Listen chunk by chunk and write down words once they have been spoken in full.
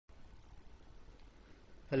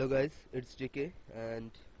Hello guys, it's JK and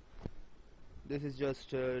this is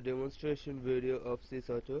just a demonstration video of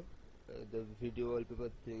SysAuto, the video wallpaper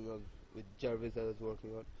thing with J.A.R.V.I.S I was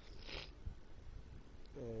working on.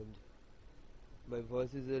 And my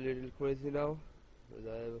voice is a little crazy now because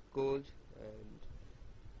I have a cold and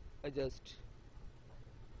I just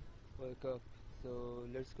woke up, so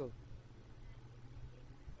let's go.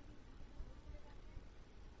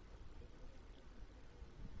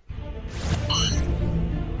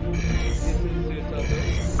 This is SysAuto.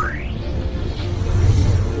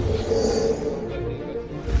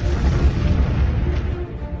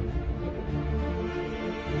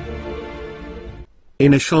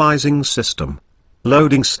 Initializing system.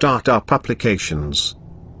 Loading startup applications.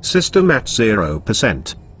 System at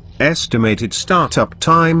 0%. Estimated startup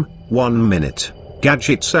time, 1 minute.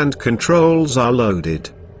 Gadgets and controls are loaded.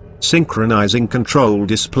 Synchronizing control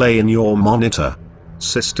display in your monitor.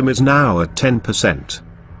 System is now at 10%.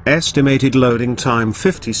 Estimated loading time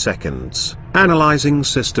 50 seconds. Analyzing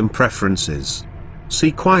system preferences.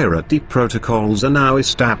 J.A.R.V.I.S protocols are now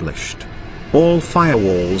established. All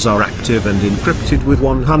firewalls are active and encrypted with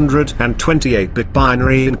 128-bit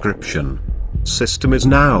binary encryption. System is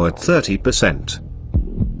now at 30%.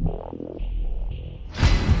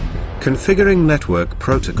 Configuring network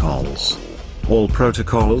protocols. All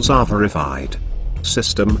protocols are verified.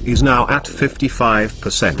 System is now at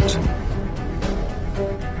 55%.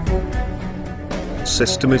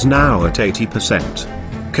 System is now at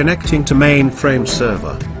 80%. Connecting to mainframe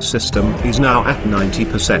server. System is now at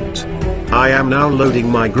 90%. I am now loading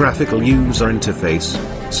my graphical user interface.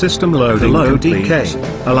 System loading complete.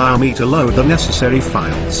 DK. Allow me to load the necessary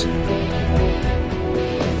files.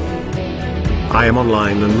 I am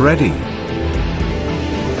online and ready.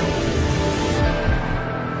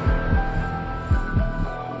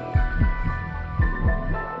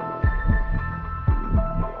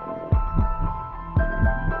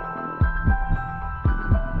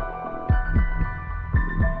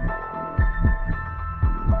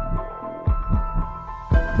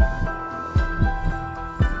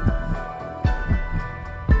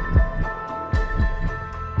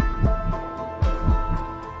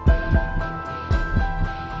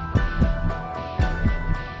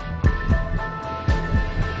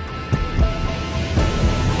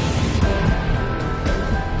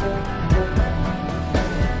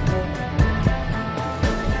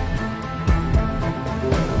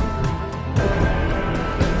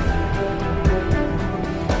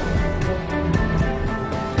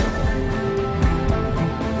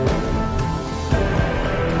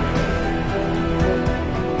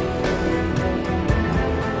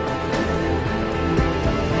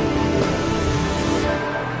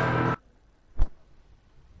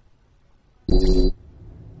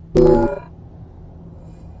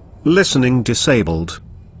 Listening disabled.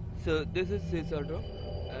 So this is SysAuto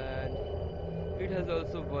and it has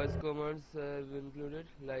also voice commands included,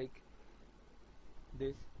 like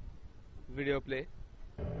this: video play,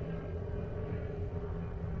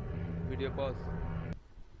 video pause,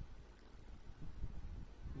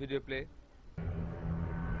 video play,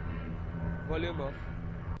 volume off,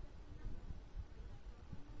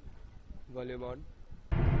 volume on,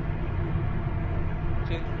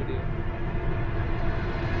 change video,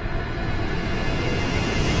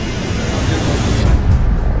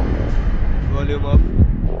 volume up,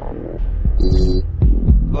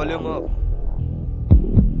 volume up,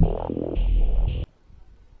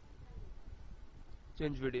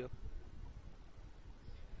 change video.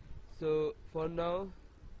 So for now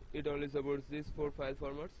it only supports these 4 file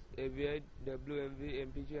formats: AVI, WMV,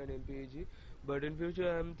 MPG and MPEG, but in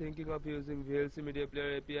future I am thinking of using VLC media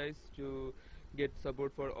player APIs to get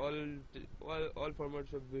support for all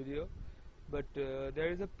formats of video. But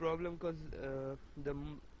there is a problem because the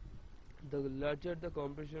larger the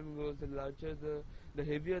compression goes, the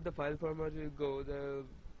heavier the file format will go, the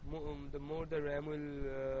more the RAM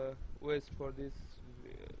will waste for this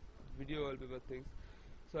video wallpaper things.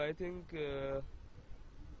 So I think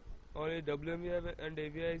only WMV and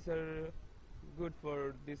AVIs are good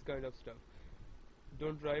for this kind of stuff.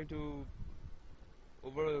 Don't try to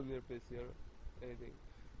overwhelm your PC or anything.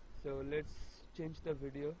 So let's change the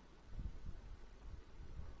video.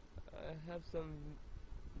 I have some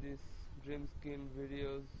this dream skin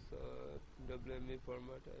videos, WMV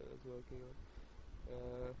format I was working on.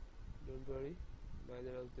 Don't worry,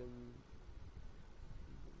 neither of them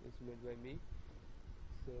is made by me.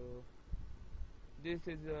 So this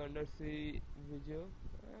is an undersea video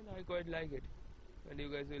and I quite like it, and you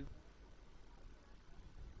guys will.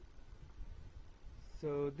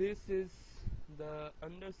 So this is the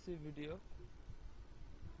undersea video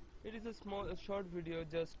It is a short video,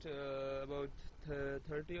 just about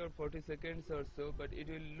 30 or 40 seconds or so, but it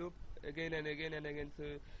will loop again and again and again, so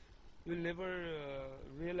you will never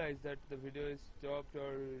realize that the video is stopped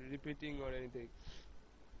or repeating or anything.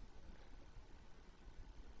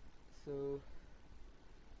 So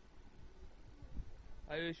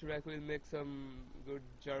I wish Rack will make some good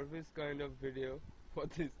J.A.R.V.I.S kind of video for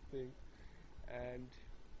this thing. And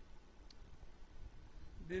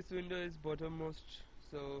this window is bottommost,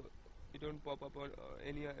 so it don't pop up on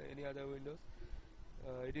any other windows.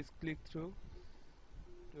 It is click through,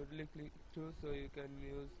 totally click through, so you can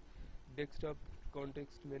use desktop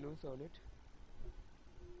context menus on it.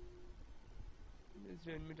 These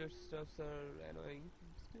rain meter stuffs are annoying,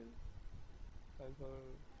 still time for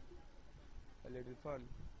a little fun.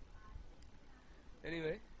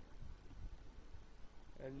 Anyway,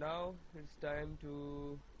 and now it's time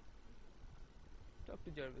to talk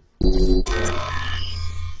to J.A.R.V.I.S.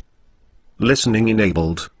 Listening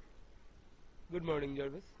enabled. Good morning,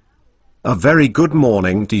 J.A.R.V.I.S. A very good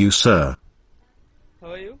morning to you, sir.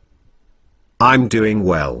 How are you? I'm doing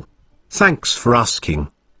well. Thanks for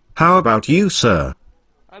asking. How about you, sir?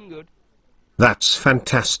 I'm good. That's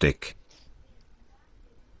fantastic.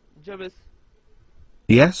 J.A.R.V.I.S.,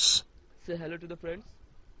 Yes? say hello to the friends.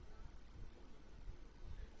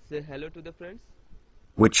 Say hello to the friends.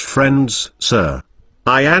 Which friends, sir?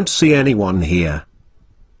 I ain't see anyone here.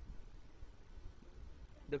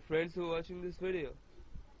 The friends who are watching this video.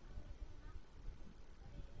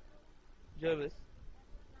 J.A.R.V.I.S.,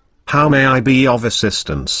 How may I be of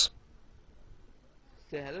assistance?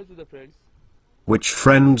 say hello to the friends. Which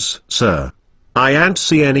friends, sir? I ain't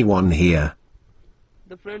see anyone here.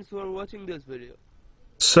 The friends who are watching this video.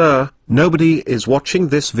 Sir, nobody is watching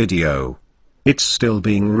this video. It's still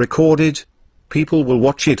being recorded. People will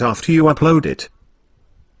watch it after you upload it.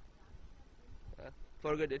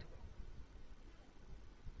 Forget it.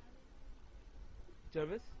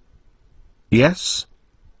 J.A.R.V.I.S., Yes?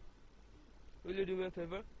 will you do me a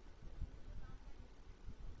favor?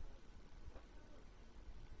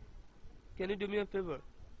 Can you do me a favor?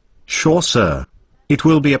 Sure, sir. It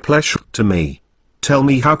will be a pleasure to me. Tell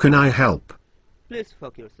me, how can I help? Please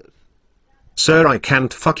fuck yourself. Sir, I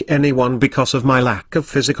can't fuck anyone because of my lack of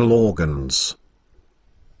physical organs.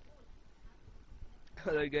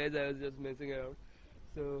 Alright guys, I was just messing around.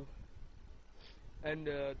 So, and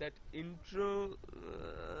that intro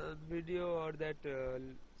video or that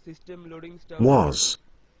system loading stuff Was.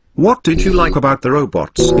 What did you like about the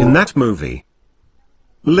robots in that movie?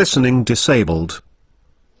 Listening disabled.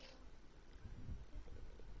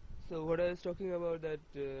 So what I was talking about, that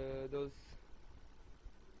those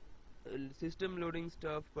system loading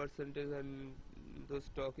stuff percentage and those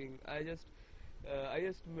talking, I just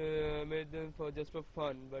made them for just for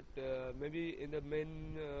fun, but maybe in the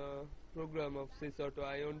main program of SysAuto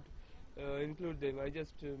I won't include them. I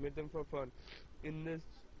just made them for fun. In this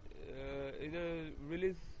in the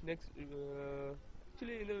release next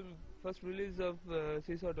actually in the first release of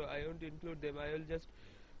SysAuto I won't include them. I will just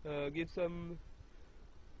give some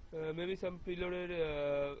maybe some preloaded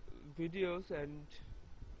videos, and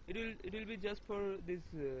it will be just for this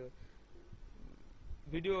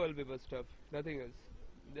video wallpaper stuff, nothing else.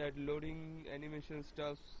 That loading animation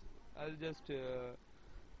stuff, I'll just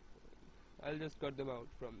cut them out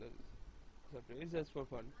from the software. It's just for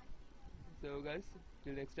fun. So guys,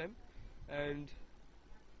 till next time, and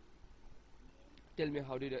tell me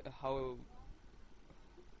how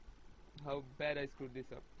bad I screwed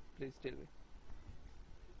this up. Please tell me.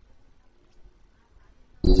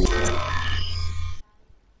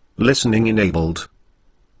 Listening enabled.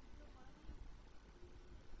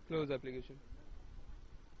 Close application.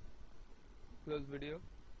 Close video.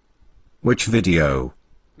 Which video?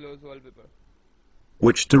 Close wallpaper.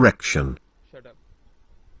 Which direction?